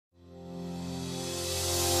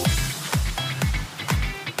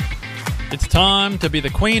It's time to be the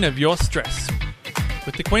queen of your stress.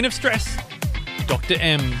 With the Queen of Stress, Dr.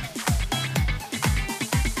 M.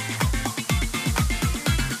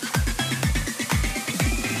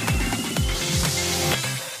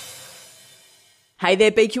 Hey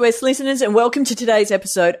there, BQS listeners, and welcome to today's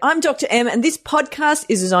episode. I'm Dr. M, and this podcast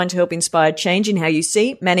is designed to help inspire change in how you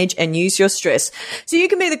see, manage, and use your stress. So you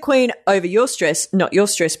can be the queen over your stress, not your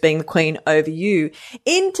stress being the queen over you.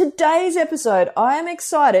 In today's episode, I am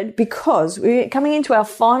excited because we're coming into our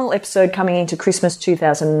final episode coming into Christmas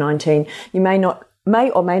 2019. You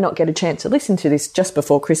may or may not get a chance to listen to this just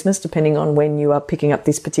before Christmas, depending on when you are picking up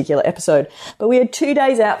this particular episode. But we are 2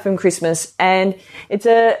 days out from Christmas, and it's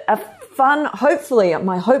a fun, hopefully,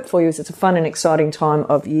 my hope for you is it's a fun and exciting time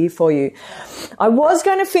of year for you. I was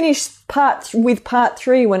going to finish part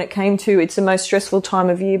 3 when it came to it's the most stressful time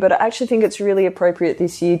of year, but I actually think it's really appropriate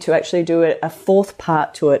this year to actually do a fourth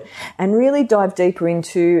part to it and really dive deeper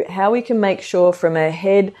into how we can make sure from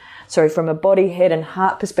a body, head and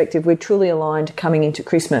heart perspective, we're truly aligned coming into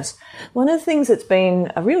Christmas. One of the things that's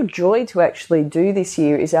been a real joy to actually do this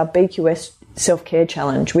year is our BQS Self-Care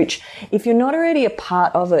Challenge, which if you're not already a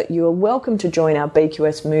part of it, you are welcome to join our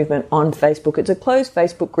BQS movement on Facebook. It's a closed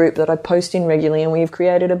Facebook group that I post in regularly, and we have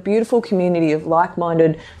created a beautiful community of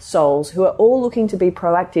like-minded souls who are all looking to be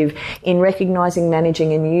proactive in recognizing,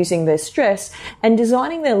 managing and using their stress and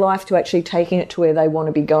designing their life to actually taking it to where they want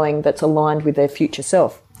to be going that's aligned with their future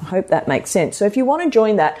self. I hope that makes sense. So if you want to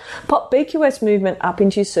join that, pop BQS Movement up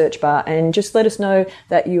into your search bar and just let us know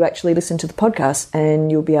that you actually listen to the podcast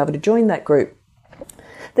and you'll be able to join that group.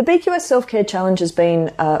 The BQS Self-Care Challenge has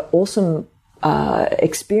been an awesome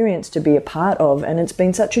experience to be a part of, and it's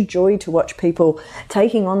been such a joy to watch people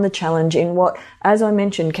taking on the challenge in what, as I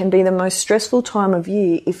mentioned, can be the most stressful time of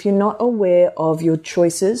year if you're not aware of your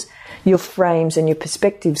choices, your frames and your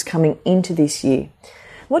perspectives coming into this year.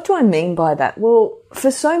 What do I mean by that? Well, for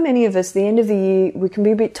so many of us, the end of the year, we can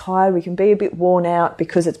be a bit tired, we can be a bit worn out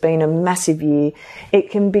because it's been a massive year. It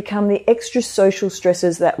can become the extra social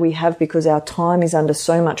stresses that we have because our time is under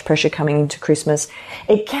so much pressure coming into Christmas.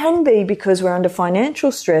 It can be because we're under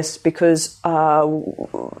financial stress because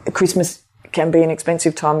Christmas can be an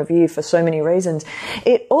expensive time of year for so many reasons.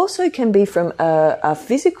 It also can be from a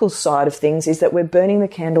physical side of things, is that we're burning the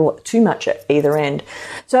candle too much at either end.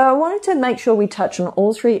 So I wanted to make sure we touch on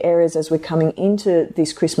all three areas as we're coming into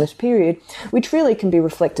this Christmas period, which really can be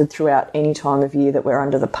reflected throughout any time of year that we're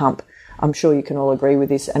under the pump. I'm sure you can all agree with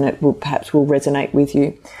this, and it will perhaps resonate with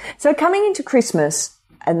you. So coming into Christmas,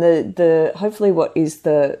 and the hopefully what is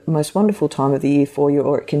the most wonderful time of the year for you,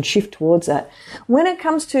 or it can shift towards that. When it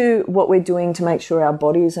comes to what we're doing to make sure our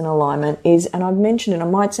body is in alignment is, and I've mentioned it, I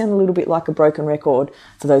might sound a little bit like a broken record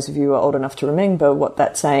for those of you who are old enough to remember what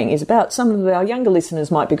that saying is about. Some of our younger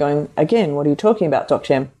listeners might be going, again, what are you talking about,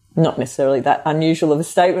 Dr. M? Not necessarily that unusual of a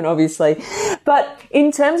statement, obviously. But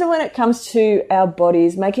in terms of when it comes to our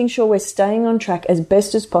bodies, making sure we're staying on track as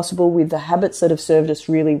best as possible with the habits that have served us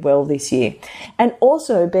really well this year. And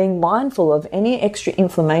also being mindful of any extra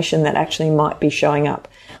inflammation that actually might be showing up.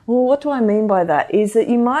 Well, what do I mean by that? Is that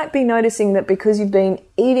you might be noticing that because you've been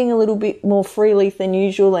eating a little bit more freely than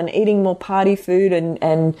usual and eating more party food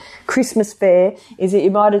and Christmas fare, is that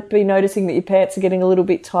you might be noticing that your pants are getting a little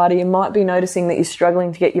bit tighter. You might be noticing that you're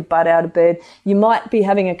struggling to get your butt out of bed. You might be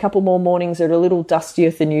having a couple more mornings that are a little dustier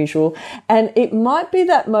than usual. And it might be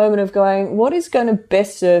that moment of going, what is going to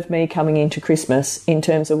best serve me coming into Christmas in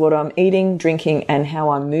terms of what I'm eating, drinking and how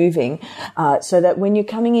I'm moving, so that when you're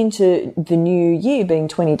coming into the new year being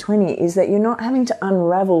 2020, is that you're not having to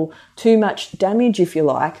unravel too much damage, if you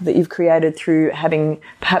like, that you've created through having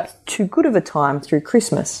perhaps too good of a time through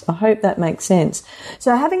Christmas. I hope that makes sense.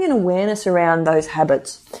 So having an awareness around those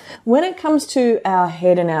habits. When it comes to our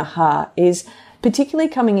head and our heart is particularly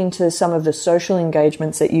coming into some of the social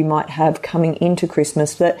engagements that you might have coming into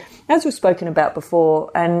Christmas that, as we've spoken about before,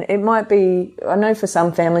 and it might be, I know for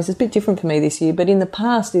some families, it's a bit different for me this year, but in the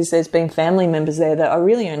past there's been family members there that I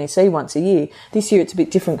really only see once a year. This year it's a bit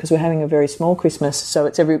different because we're having a very small Christmas, so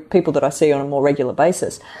it's people that I see on a more regular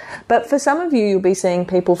basis. But for some of you, you'll be seeing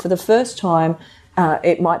people for the first time.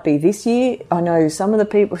 It might be this year. I know some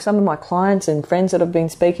of my clients and friends that I've been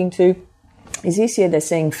speaking to, is this year they're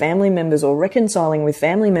seeing family members or reconciling with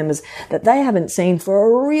family members that they haven't seen for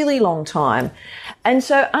a really long time. And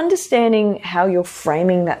so understanding how you're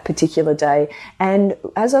framing that particular day, and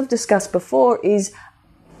as I've discussed before, is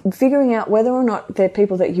figuring out whether or not they're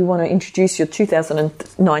people that you want to introduce your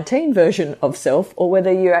 2019 version of self, or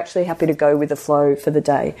whether you're actually happy to go with the flow for the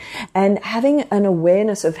day. And having an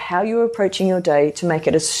awareness of how you're approaching your day to make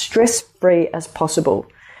it as stress-free as possible.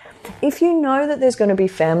 If you know that there's going to be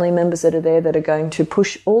family members that are there that are going to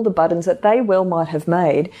push all the buttons that they well might have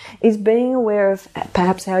made, is being aware of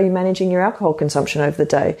perhaps how you're managing your alcohol consumption over the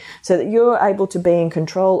day so that you're able to be in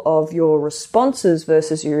control of your responses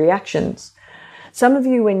versus your reactions. Some of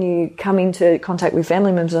you, when you come into contact with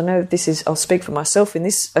family members, I know this is, I'll speak for myself in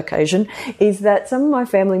this occasion, is that some of my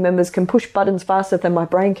family members can push buttons faster than my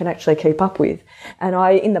brain can actually keep up with. And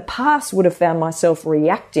I, in the past, would have found myself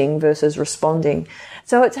reacting versus responding.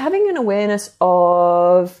 So it's having an awareness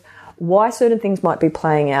of why certain things might be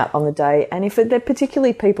playing out on the day. And if they're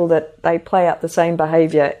particularly people that they play out the same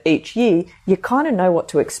behaviour each year, you kind of know what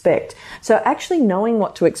to expect. So actually knowing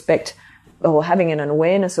what to expect, or having an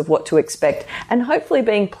awareness of what to expect, and hopefully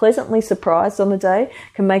being pleasantly surprised on the day,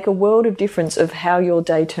 can make a world of difference of how your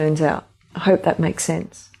day turns out. I hope that makes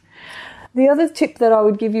sense. The other tip that I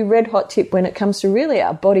would give you, red hot tip when it comes to really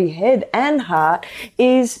our body, head and heart,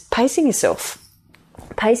 is pacing yourself.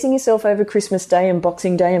 Pacing yourself over Christmas Day and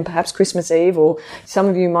Boxing Day and perhaps Christmas Eve, or some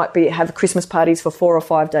of you might have Christmas parties for 4 or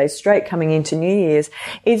 5 days straight coming into New Year's,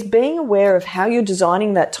 is being aware of how you're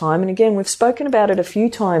designing that time. And again, we've spoken about it a few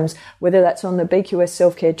times, whether that's on the BQS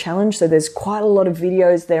Self-Care Challenge. So there's quite a lot of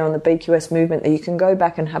videos there on the BQS movement that you can go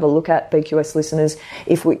back and have a look at, BQS listeners,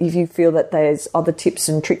 if you feel that there's other tips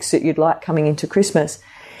and tricks that you'd like coming into Christmas.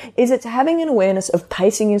 Is it's having an awareness of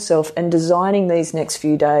pacing yourself and designing these next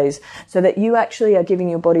few days so that you actually are giving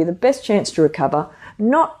your body the best chance to recover,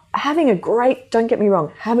 not having don't get me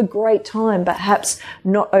wrong, have a great time, but perhaps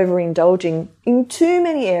not overindulging in too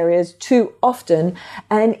many areas too often.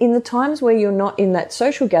 And in the times where you're not in that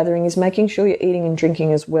social gathering, is making sure you're eating and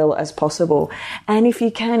drinking as well as possible. And if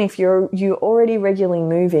you can, if you're already regularly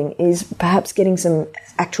moving, is perhaps getting some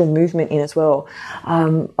actual movement in as well.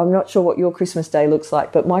 I'm not sure what your Christmas Day looks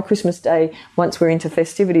like, but my Christmas Day, once we're into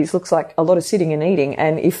festivities, looks like a lot of sitting and eating.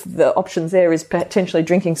 And if the options there is potentially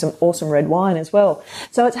drinking some awesome red wine as well.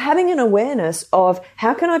 So it's having an awareness of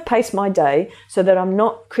how can I pace my day so that I'm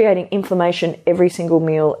not creating inflammation every single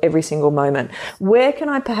meal, every single moment. Where can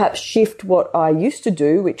I perhaps shift what I used to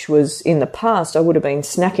do, which was in the past, I would have been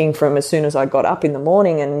snacking from as soon as I got up in the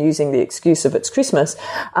morning and using the excuse of it's Christmas,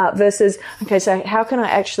 versus, okay, so how can I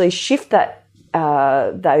actually shift that,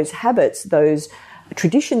 those habits, those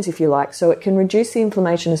traditions, if you like, so it can reduce the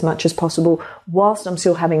inflammation as much as possible whilst I'm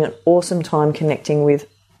still having an awesome time connecting with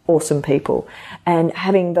awesome people, and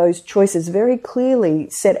having those choices very clearly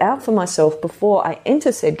set out for myself before I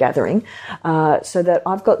enter said gathering, so that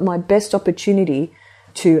I've got my best opportunity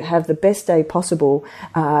to have the best day possible,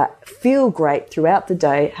 feel great throughout the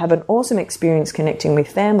day, have an awesome experience connecting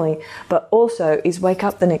with family, but also is wake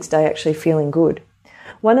up the next day actually feeling good.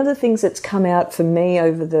 One of the things that's come out for me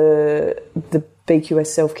over the BQS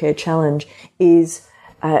Self-Care Challenge is,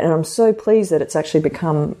 and I'm so pleased that it's actually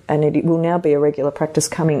become, and it will now be a regular practice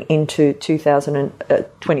coming into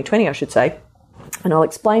 2020, I should say. And I'll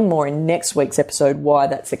explain more in next week's episode why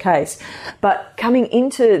that's the case. But coming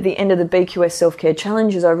into the end of the BQS Self-Care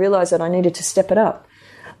Challenges, I realised that I needed to step it up.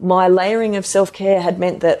 My layering of self-care had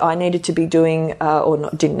meant that I needed to be doing, I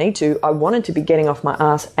wanted to be getting off my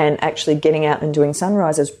ass and actually getting out and doing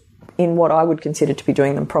sunrises in what I would consider to be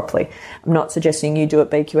doing them properly. I'm not suggesting you do it,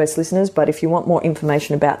 BQS listeners, but if you want more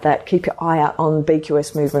information about that, keep your eye out on the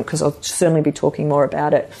BQS movement, because I'll certainly be talking more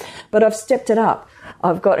about it. But I've stepped it up.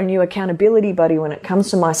 I've got a new accountability buddy when it comes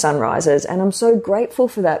to my sunrises, and I'm so grateful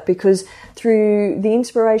for that, because through the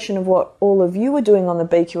inspiration of what all of you are doing on the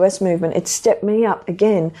BQS movement, it stepped me up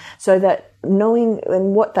again, so that knowing,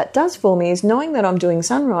 and what that does for me is knowing that I'm doing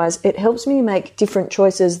sunrise, it helps me make different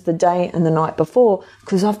choices the day and the night before,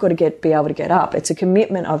 because I've got to be able to get up. It's a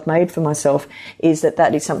commitment I've made for myself, is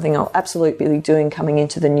that is something I'll absolutely be doing coming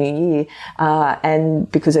into the new year,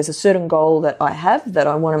 and because there's a certain goal that I have that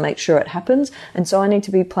I want to make sure it happens, and so I need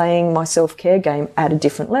to be playing my self-care game at a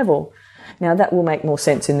different level. Now that will make more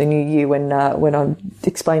sense in the new year when I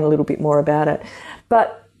explain a little bit more about it.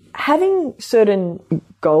 But having certain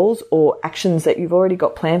goals or actions that you've already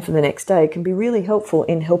got planned for the next day can be really helpful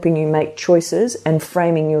in helping you make choices and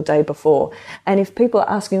framing your day before. And if people are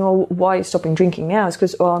asking, oh, why are you stopping drinking now? It's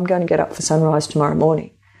because, I'm going to get up for sunrise tomorrow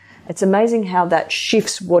morning. It's amazing how that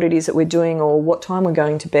shifts what it is that we're doing, or what time we're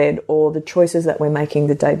going to bed, or the choices that we're making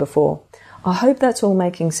the day before. I hope that's all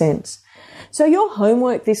making sense. So your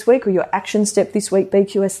homework this week, or your action step this week,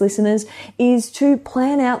 BQS listeners, is to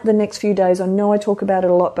plan out the next few days. I know I talk about it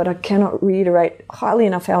a lot, but I cannot reiterate highly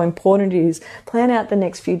enough how important it is. Plan out the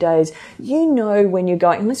next few days. You know when you're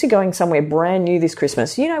going, unless you're going somewhere brand new this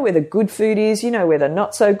Christmas, you know where the good food is, you know where the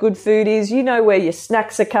not so good food is, you know where your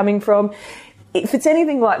snacks are coming from. if it's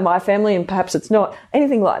anything like my family, and perhaps it's not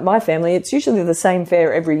anything like my family, it's usually the same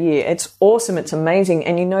fare every year. It's awesome. It's amazing.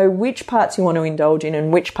 And you know which parts you want to indulge in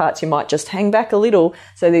and which parts you might just hang back a little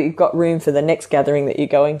so that you've got room for the next gathering that you're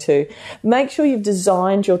going to. Make sure you've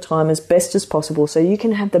designed your time as best as possible so you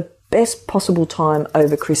can have the best possible time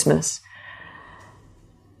over Christmas.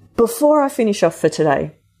 Before I finish off for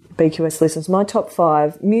today, BQS listeners, my top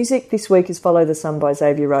 5 music this week is Follow the Sun by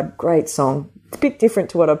Xavier Rudd. Great song. It's a bit different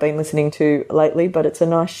to what I've been listening to lately, but it's a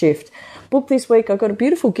nice shift. Book this week, I got a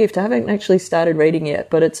beautiful gift. I haven't actually started reading yet,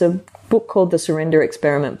 but it's a book called The Surrender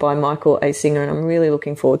Experiment by Michael A. Singer, and I'm really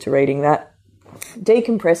looking forward to reading that.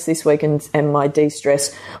 Decompress this week and my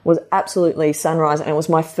de-stress was absolutely Sunrise, and it was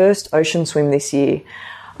my first ocean swim this year.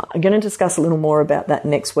 I'm going to discuss a little more about that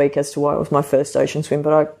next week as to why it was my first ocean swim,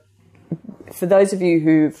 but for those of you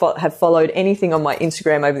who have followed anything on my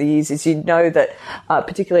Instagram over the years, is you know that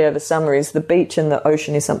particularly over summer is the beach and the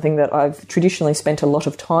ocean is something that I've traditionally spent a lot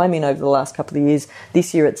of time in over the last couple of years.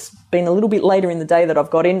 This year it's been a little bit later in the day that I've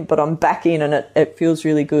got in, but I'm back in and it feels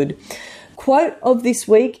really good. Quote of this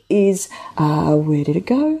week is, where did it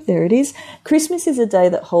go? There it is. Christmas is a day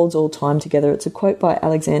that holds all time together. It's a quote by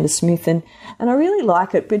Alexander Smith, and I really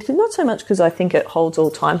like it, but not so much because I think it holds all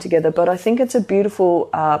time together, but I think it's a beautiful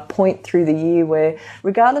point through the year where,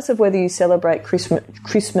 regardless of whether you celebrate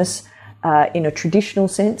Christmas in a traditional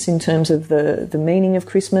sense in terms of the meaning of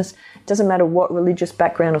Christmas, it doesn't matter what religious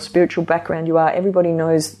background or spiritual background you are, everybody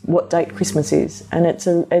knows what date Christmas is, and it's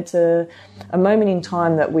a moment in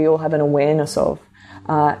time that we all have an awareness of,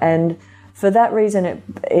 and for that reason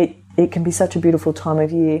it can be such a beautiful time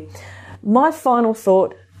of year. My final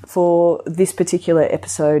thought for this particular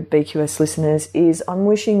episode, BQS listeners, is I'm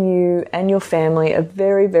wishing you and your family a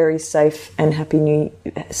very, very safe and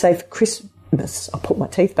safe Christmas. I'll put my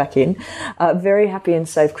teeth back in. Very happy and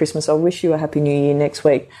safe Christmas. I wish you a happy new year next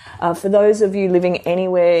week. For those of you living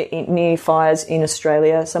anywhere near fires in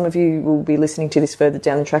Australia, some of you will be listening to this further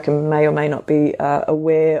down the track and may or may not be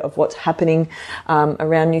aware of what's happening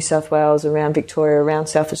around New South Wales, around Victoria, around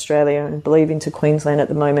South Australia, and I believe into Queensland at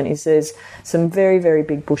the moment. Is there's some very, very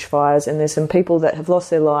big bushfires, and there's some people that have lost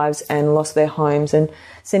their lives and lost their homes, and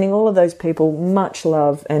sending all of those people much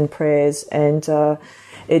love and prayers. And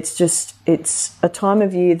it's a time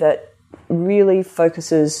of year that really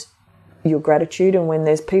focuses your gratitude, and when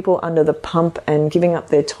there's people under the pump and giving up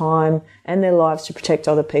their time and their lives to protect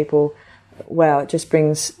other people, wow, it just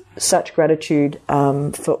brings such gratitude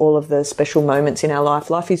for all of the special moments in our life.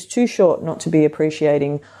 Life is too short not to be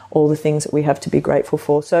appreciating all the things that we have to be grateful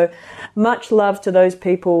for. So much love to those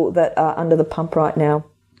people that are under the pump right now.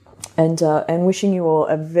 And wishing you all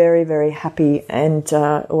a very, very happy and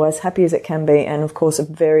or as happy as it can be, and of course a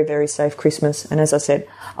very, very safe Christmas. And as I said,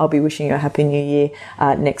 I'll be wishing you a happy new year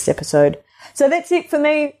next episode. So that's it for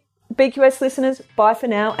me, BQS listeners. Bye for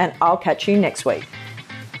now, and I'll catch you next week.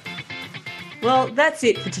 Well, that's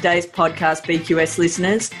it for today's podcast, BQS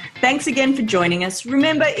listeners. Thanks again for joining us.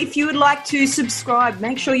 Remember, if you would like to subscribe,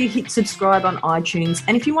 make sure you hit subscribe on iTunes.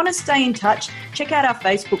 And if you want to stay in touch, check out our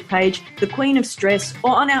Facebook page, The Queen of Stress,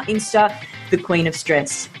 or on our Insta, The Queen of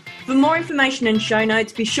Stress. For more information and show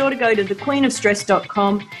notes, be sure to go to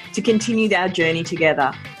thequeenofstress.com to continue our journey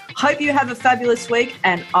together. Hope you have a fabulous week,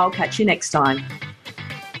 and I'll catch you next time.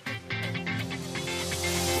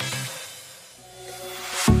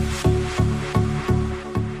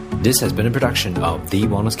 This has been a production of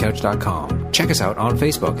TheWellnessCouch.com. Check us out on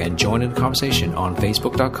Facebook and join in the conversation on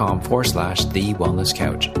Facebook.com/The Wellness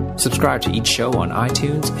Couch. Subscribe to each show on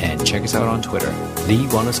iTunes and check us out on Twitter. The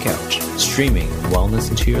Wellness Couch, streaming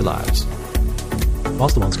wellness into your lives.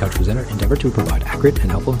 Whilst the Wellness Couch presenter endeavor to provide accurate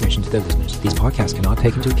and helpful information to their listeners, these podcasts cannot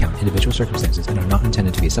take into account individual circumstances and are not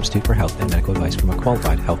intended to be a substitute for health and medical advice from a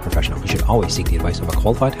qualified health professional. You should always seek the advice of a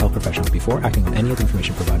qualified health professional before acting on any of the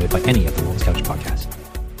information provided by any of the Wellness Couch podcasts.